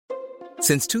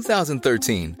Since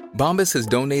 2013, Bombas has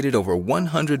donated over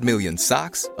 100 million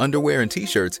socks, underwear, and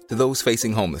T-shirts to those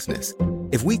facing homelessness.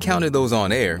 If we counted those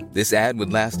on air, this ad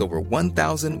would last over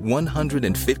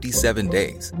 1,157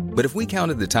 days. But if we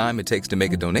counted the time it takes to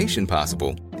make a donation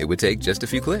possible, it would take just a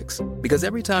few clicks. Because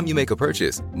every time you make a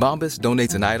purchase, Bombas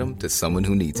donates an item to someone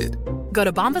who needs it. Go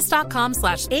to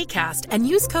bombas.com/ACAST and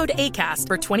use code ACAST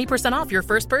for 20% off your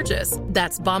first purchase.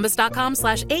 That's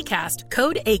bombas.com/ACAST,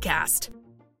 code ACAST.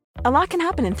 A lot can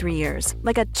happen in 3 years,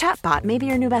 like a chatbot may be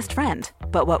your new best friend.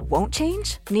 But what won't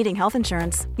change? Needing health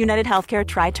insurance. United Healthcare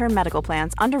Tri-Term Medical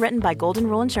Plans, underwritten by Golden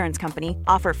Rule Insurance Company,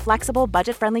 offer flexible,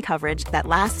 budget-friendly coverage that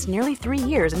lasts nearly 3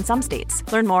 years in some states.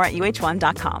 Learn more at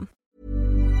uh1.com.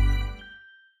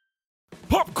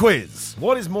 Pop quiz.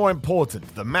 What is more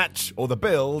important, the match or the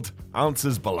build?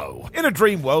 Answers below. In a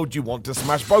dream world, you want to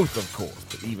smash both, of course.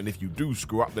 But even if you do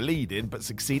screw up the lead-in but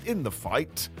succeed in the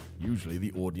fight, usually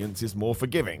the audience is more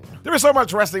forgiving. There is so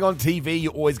much wrestling on TV,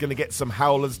 you're always going to get some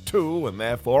howlers too, and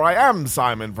therefore I am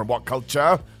Simon from What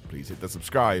Culture. Please hit the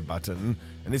subscribe button.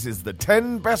 And this is the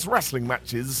 10 best wrestling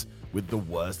matches with the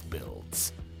worst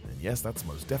builds. Yes, that's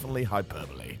most definitely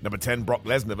hyperbole. Number 10, Brock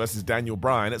Lesnar versus Daniel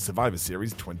Bryan at Survivor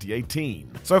Series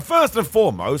 2018. So first and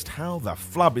foremost, how the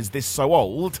flub is this so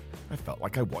old? I felt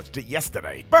like I watched it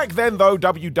yesterday. Back then, though,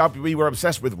 WWE were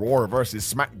obsessed with Raw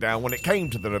versus SmackDown when it came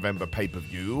to the November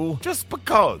pay-per-view, just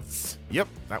because. Yep,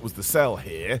 that was the sell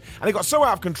here. And it got so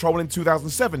out of control in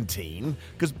 2017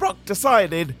 because Brock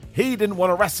decided he didn't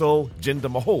want to wrestle Jinder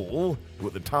Mahal, who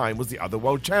at the time was the other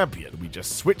world champion. We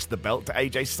just switched the belt to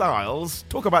AJ Styles.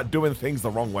 Talk about doing things the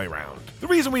wrong way round. The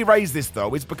reason we raise this,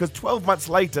 though, is because 12 months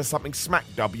later, something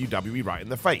smacked WWE right in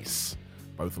the face.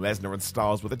 Both Lesnar and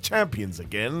Styles were the champions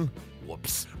again.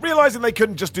 Whoops. Realizing they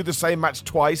couldn't just do the same match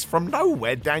twice, from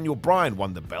nowhere Daniel Bryan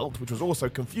won the belt, which was also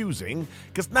confusing,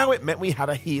 because now it meant we had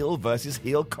a heel versus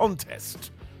heel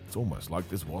contest. It's almost like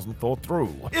this wasn't thought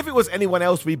through. If it was anyone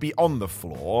else, we'd be on the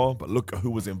floor, but look at who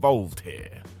was involved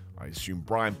here. I assume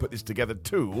Bryan put this together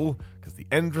too, because the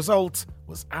end result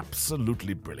was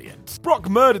absolutely brilliant. Brock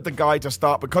murdered the guy to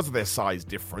start because of their size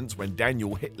difference when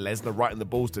Daniel hit Lesnar right in the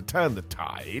balls to turn the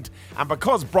tide, and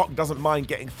because Brock doesn't mind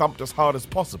getting thumped as hard as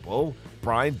possible,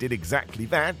 Bryan did exactly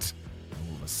that, and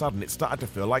all of a sudden it started to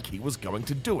feel like he was going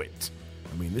to do it.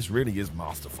 I mean, this really is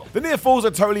masterful. The near falls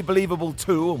are totally believable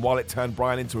too, and while it turned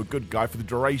Bryan into a good guy for the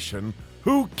duration,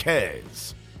 who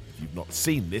cares? If you've not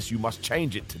seen this, you must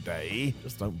change it today.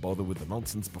 Just don't bother with the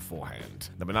nonsense beforehand.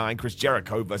 Number 9, Chris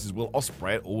Jericho versus Will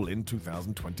Ospreay at All In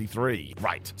 2023.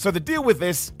 Right, so the deal with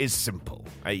this is simple.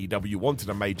 AEW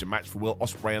wanted a major match for Will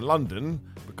Ospreay in London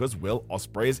because Will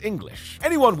Ospreay is English.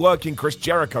 Anyone working Chris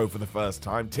Jericho for the first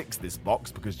time ticks this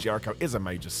box because Jericho is a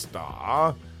major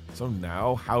star. So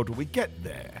now, how do we get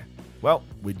there? Well,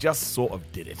 we just sort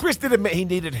of did it. Chris did admit he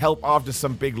needed help after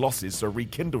some big losses, so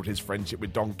rekindled his friendship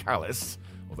with Don Callis.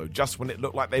 Although just when it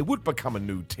looked like they would become a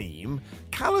new team,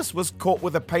 Callis was caught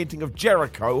with a painting of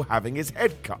Jericho having his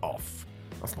head cut off.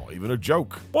 That's not even a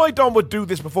joke. Why Don would do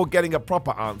this before getting a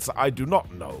proper answer, I do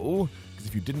not know. Because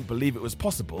if you didn't believe it was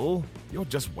possible, you're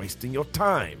just wasting your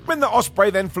time. When the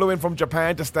Ospreay then flew in from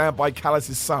Japan to stand by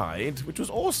Callis' side, which was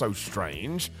also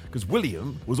strange, because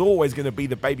William was always going to be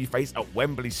the babyface at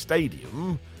Wembley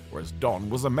Stadium, whereas Don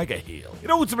was a mega heel. It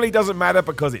ultimately doesn't matter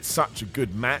because it's such a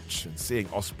good match, and seeing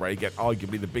Ospreay get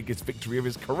arguably the biggest victory of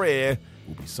his career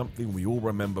will be something we all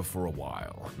remember for a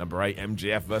while. Number 8,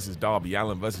 MJF versus Darby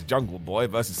Allin versus Jungle Boy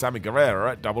versus Sammy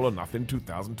Guevara at Double or Nothing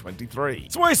 2023.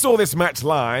 So I saw this match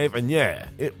live, and yeah,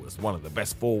 it was one of the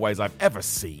best four-ways I've ever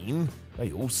seen.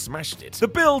 They all smashed it. The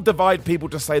build divided people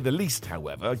to say the least,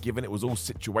 however, given it was all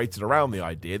situated around the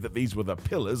idea that these were the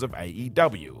pillars of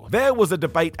AEW. There was a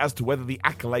debate as to whether the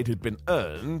accolade had been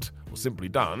earned or simply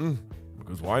done,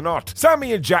 because why not?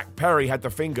 Sammy and Jack Perry had the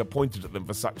finger pointed at them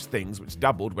for such things, which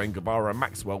doubled when Guevara and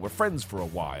Maxwell were friends for a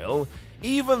while,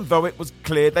 even though it was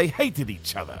clear they hated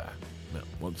each other. Now,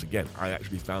 once again, I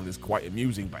actually found this quite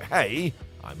amusing, but hey,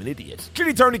 I'm an idiot.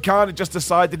 Clearly, Tony Khan had just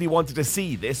decided he wanted to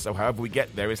see this, so however we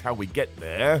get there is how we get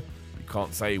there. You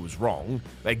can't say he was wrong.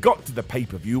 They got to the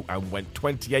pay-per-view and went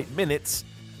 28 minutes,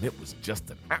 and it was just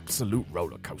an absolute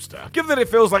roller coaster. Given that it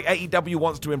feels like AEW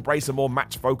wants to embrace a more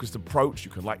match-focused approach,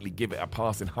 you can likely give it a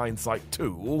pass in hindsight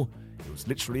too. It was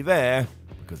literally there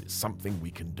because it's something we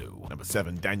can do. Number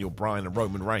 7, Daniel Bryan and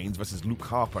Roman Reigns versus Luke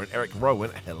Harper and Eric Rowan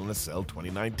at Hell in a Cell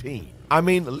 2019. I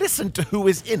mean, listen to who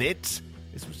is in it.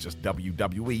 This was just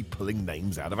WWE pulling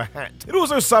names out of a hat. It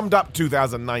also summed up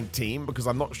 2019 because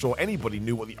I'm not sure anybody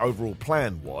knew what the overall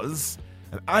plan was.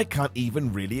 and I can't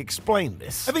even really explain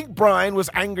this. I think Bryan was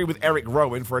angry with Eric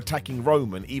Rowan for attacking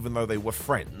Roman even though they were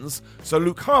friends, so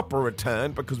Luke Harper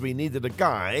returned because we needed a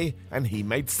guy, and he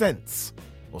made sense.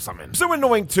 Or something. So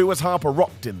annoying too as Harper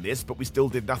rocked in this, but we still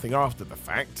did nothing after the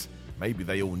fact. Maybe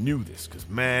they all knew this, because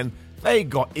man, they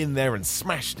got in there and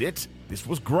smashed it. This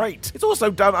was great. It's also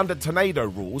done under tornado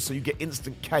rules, so you get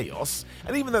instant chaos.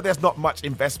 And even though there's not much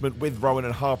investment with Rowan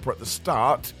and Harper at the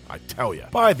start, I tell you,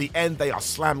 by the end they are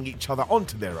slamming each other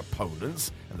onto their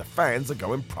opponents, and the fans are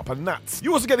going proper nuts.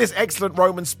 You also get this excellent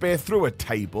Roman spear through a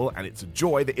table, and it's a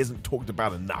joy that isn't talked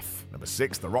about enough. Number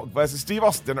 6, The Rock vs. Steve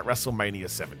Austin at WrestleMania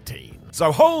 17.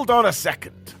 So hold on a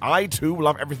second. I too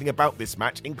love everything about this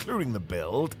match, including the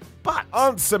build, but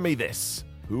answer me this.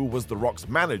 Who was The Rock's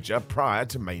manager prior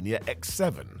to Mania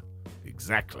X7?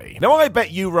 Exactly. Now, I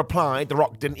bet you replied The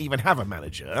Rock didn't even have a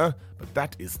manager, but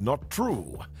that is not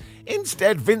true.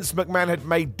 Instead, Vince McMahon had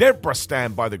made Deborah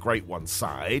stand by the Great One's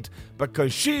side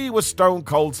because she was Stone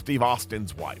Cold Steve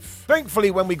Austin's wife.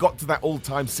 Thankfully, when we got to that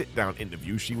all-time sit-down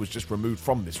interview, she was just removed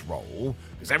from this role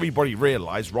because everybody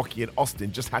realized Rocky and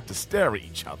Austin just had to stare at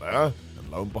each other.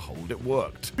 Lo and behold, it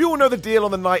worked. We all know the deal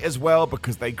on the night as well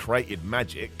because they created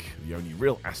magic, the only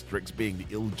real asterisk being the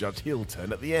ill-judged heel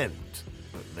turn at the end.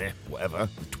 But whatever,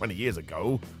 20 years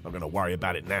ago, I'm going to worry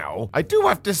about it now. I do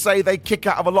have to say they kick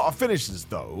out of a lot of finishes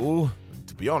though, and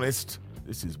to be honest,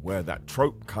 this is where that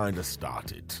trope kind of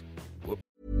started.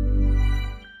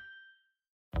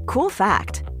 Cool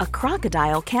fact, a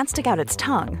crocodile can't stick out its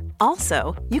tongue.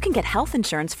 Also, you can get health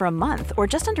insurance for a month or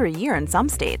just under a year in some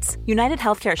states. United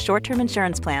Healthcare short-term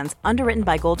insurance plans, underwritten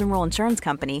by Golden Rule Insurance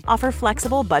Company, offer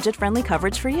flexible, budget-friendly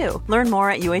coverage for you. Learn more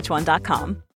at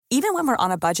uh1.com. Even when we're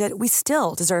on a budget, we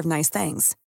still deserve nice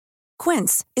things.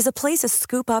 Quince is a place to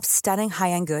scoop up stunning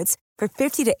high-end goods for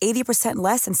 50 to 80%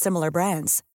 less than similar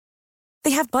brands.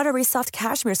 They have buttery soft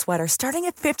cashmere sweaters starting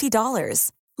at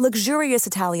 $50, luxurious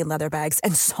Italian leather bags,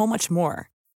 and so much more.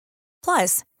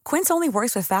 Plus, Quince only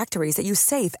works with factories that use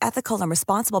safe, ethical, and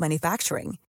responsible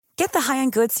manufacturing. Get the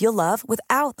high-end goods you'll love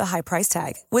without the high price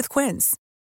tag with Quince.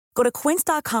 Go to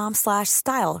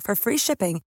quince.com/style for free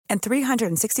shipping and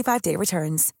 365-day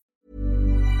returns.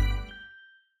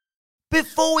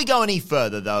 Before we go any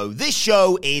further, though, this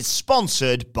show is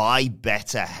sponsored by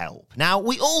BetterHelp. Now,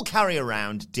 we all carry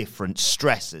around different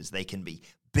stressors. They can be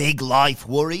big life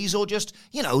worries or just,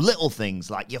 little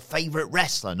things like your favorite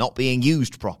wrestler not being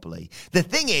used properly. The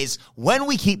thing is, when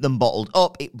we keep them bottled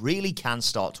up, it really can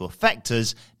start to affect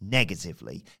us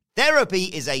negatively. Therapy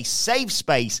is a safe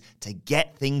space to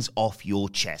get things off your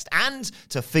chest and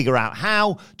to figure out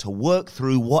how to work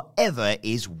through whatever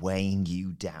is weighing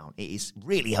you down. It is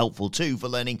really helpful too for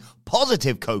learning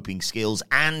positive coping skills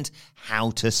and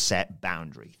how to set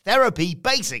boundaries. Therapy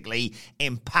basically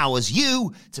empowers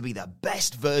you to be the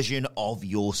best version of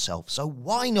yourself. So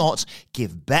why not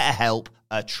give BetterHelp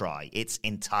a try? It's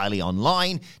entirely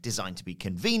online, designed to be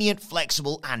convenient,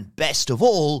 flexible, and best of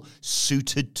all,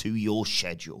 suited to your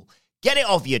schedule. Get it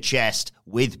off your chest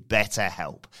with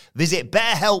BetterHelp. Visit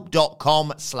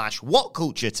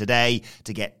betterhelp.com/whatculture today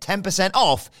to get 10%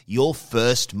 off your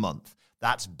first month.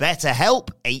 That's BetterHelp,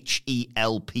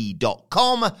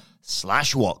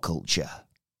 HELP.com/whatculture.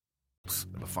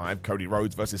 Number 5, Cody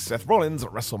Rhodes versus Seth Rollins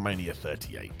at WrestleMania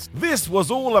 38. This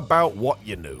was all about what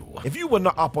you knew. If you were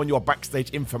not up on your backstage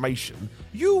information,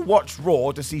 you watched Raw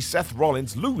to see Seth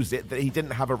Rollins lose it that he didn't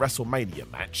have a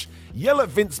WrestleMania match, yell at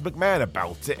Vince McMahon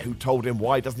about it, who told him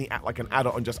why doesn't he act like an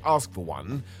adult and just ask for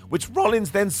one, which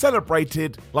Rollins then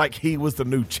celebrated like he was the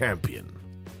new champion.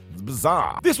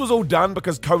 Bizarre. This was all done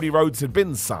because Cody Rhodes had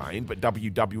been signed, but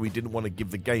WWE didn't want to give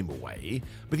the game away.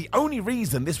 But the only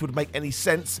reason this would make any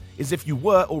sense is if you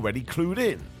were already clued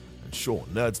in. And sure,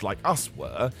 nerds like us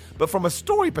were, but from a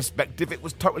story perspective, it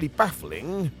was totally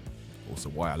baffling. Also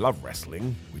why I love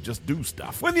wrestling, we just do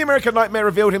stuff. When the American Nightmare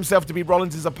revealed himself to be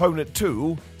Rollins' opponent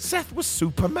too, Seth was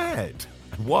super mad.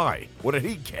 And why? What did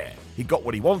he care? He got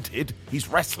what he wanted. He's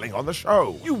wrestling on the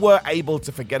show. You were able to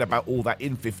forget about all that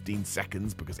in 15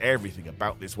 seconds because everything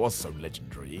about this was so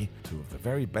legendary. Two of the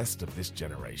very best of this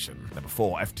generation. Number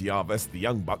 4, FTR vs. the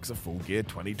Young Bucks at Full Gear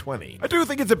 2020. I do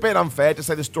think it's a bit unfair to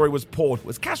say the story was poor,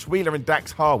 as Cash Wheeler and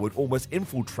Dax Harwood almost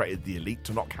infiltrated the Elite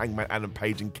to knock Hangman Adam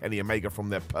Page and Kenny Omega from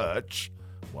their perch,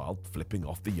 while flipping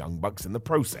off the Young Bucks in the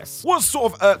process. What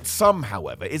sort of irked some,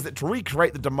 however, is that to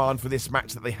recreate the demand for this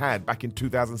match that they had back in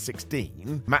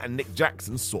 2016, Matt and Nick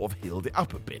Jackson sort of healed it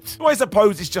up a bit. So I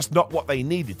suppose it's just not what they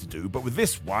needed to do, but with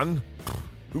this one,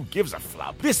 who gives a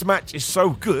flub? This match is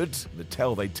so good, the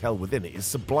tale they tell within it is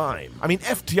sublime. I mean,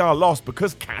 FTR lost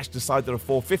because Cash decided a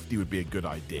 450 would be a good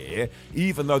idea,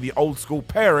 even though the old school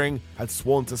pairing had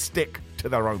sworn to stick to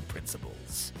their own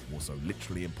principles. Also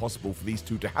literally impossible for these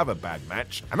two to have a bad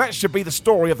match, and that should be the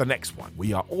story of the next one.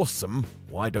 We are awesome,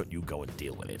 why don't you go and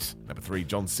deal with it? Number 3,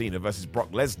 John Cena versus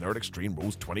Brock Lesnar at Extreme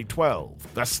Rules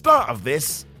 2012. The start of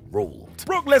this ruled.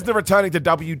 Brock Lesnar returning to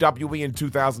WWE in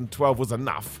 2012 was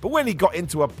enough, but when he got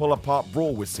into a pull-apart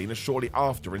brawl with Cena shortly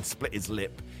after and split his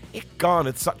lip, it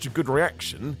garnered such a good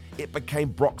reaction, it became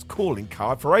Brock's calling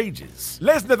card for ages.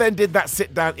 Lesnar then did that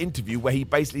sit-down interview where he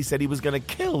basically said he was going to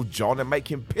kill John and make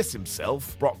him piss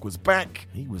himself. Brock was back.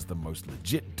 He was the most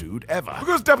legit dude ever.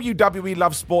 Because WWE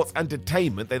loves sports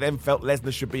entertainment, they then felt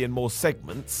Lesnar should be in more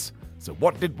segments. So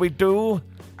what did we do?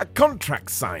 A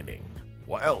contract signing.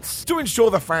 What else? To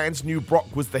ensure the fans knew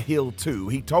Brock was the heel too,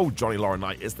 he told Johnny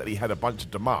Laurinaitis that he had a bunch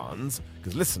of demands,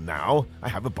 because listen now, I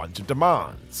have a bunch of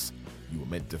demands. You were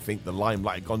meant to think the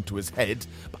limelight had gone to his head,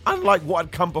 but unlike what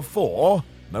had come before,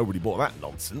 nobody bought that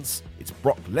nonsense. It's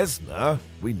Brock Lesnar,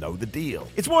 we know the deal.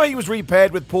 It's why he was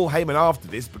repaired with Paul Heyman after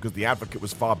this, because the Advocate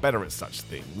was far better at such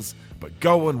things. But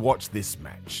go and watch this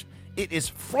match. It is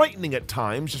frightening at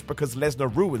times just because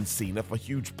Lesnar ruined Cena for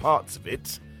huge parts of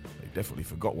it. Definitely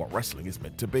forgot what wrestling is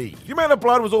meant to be. The amount of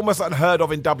blood was almost unheard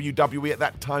of in WWE at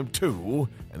that time too,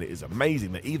 and it is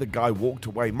amazing that either guy walked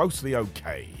away mostly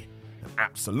okay. An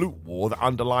absolute war that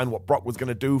underlined what Brock was going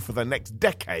to do for the next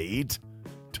decade.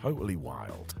 Totally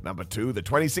wild. Number 2, the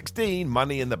 2016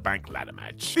 Money in the Bank ladder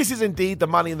match. This is indeed the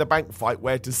Money in the Bank fight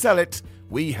where, to sell it,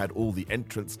 we had all the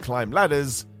entrants climb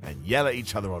ladders and yell at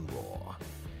each other on Raw.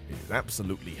 It is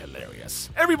absolutely hilarious.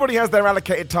 Everybody has their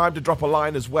allocated time to drop a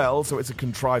line as well, so it's a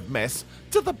contrived mess,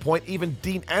 to the point even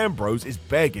Dean Ambrose is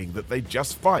begging that they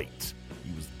just fight.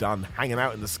 He was done hanging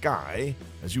out in the sky,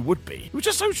 as you would be. It was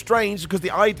just so strange because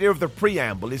the idea of the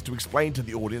preamble is to explain to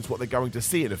the audience what they're going to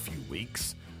see in a few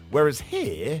weeks, whereas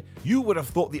here, you would have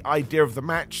thought the idea of the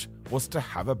match was to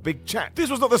have a big chat. This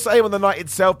was not the same on the night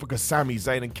itself because Sami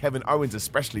Zayn and Kevin Owens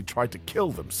especially tried to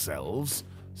kill themselves.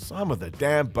 Some of the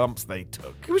damn bumps they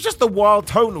took. It was just the wild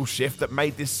tonal shift that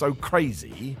made this so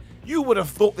crazy. You would have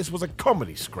thought this was a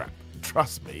comedy scrap.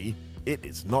 Trust me, it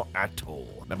is not at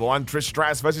all. Number 1, Trish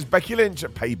Stratus versus Becky Lynch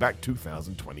at Payback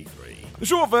 2023. The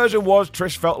short version was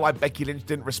Trish felt like Becky Lynch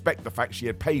didn't respect the fact she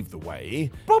had paved the way.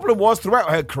 Problem was,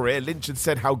 throughout her career, Lynch had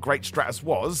said how great Stratus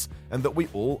was and that we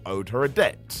all owed her a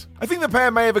debt. I think the pair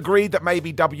may have agreed that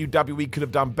maybe WWE could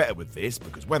have done better with this,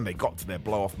 because when they got to their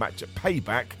blow-off match at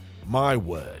Payback, my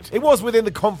word. It was within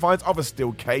the confines of a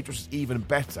steel cage, which was even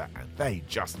better, and they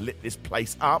just lit this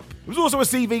place up. It was also a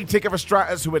CV ticket for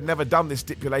Stratus, who had never done this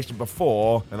stipulation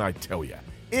before, and I tell you,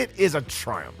 it is a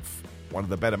triumph. One of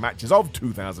the better matches of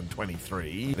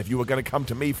 2023. And if you were going to come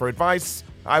to me for advice,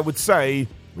 I would say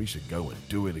we should go and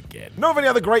do it again. Know of any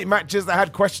other great matches that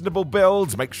had questionable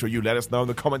builds? Make sure you let us know in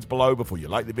the comments below before you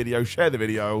like the video, share the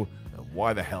video, and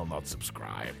why the hell not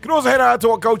subscribe? You can also head out to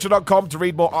whatculture.com to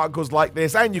read more articles like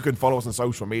this, and you can follow us on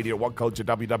social media at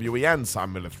WhatCultureWWE and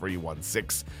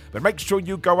SamMiller316. But make sure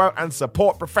you go out and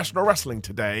support professional wrestling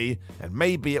today, and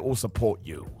maybe it will support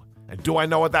you. And do I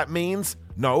know what that means?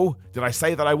 No. Did I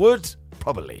say that I would?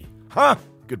 Probably. Huh?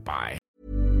 Goodbye.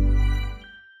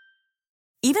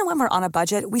 Even when we're on a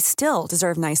budget, we still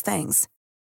deserve nice things.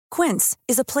 Quince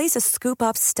is a place to scoop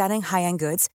up stunning high-end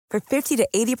goods for 50 to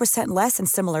 80% less than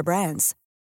similar brands.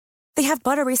 They have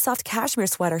buttery soft cashmere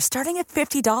sweaters starting at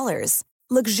 $50,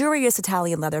 luxurious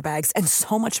Italian leather bags, and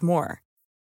so much more.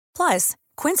 Plus,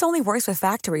 Quince only works with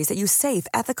factories that use safe,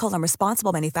 ethical, and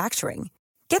responsible manufacturing.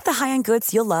 Get the high-end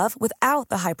goods you'll love without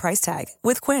the high price tag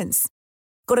with Quince.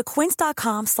 Go to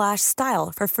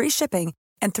quince.com/style for free shipping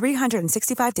and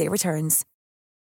 365-day returns.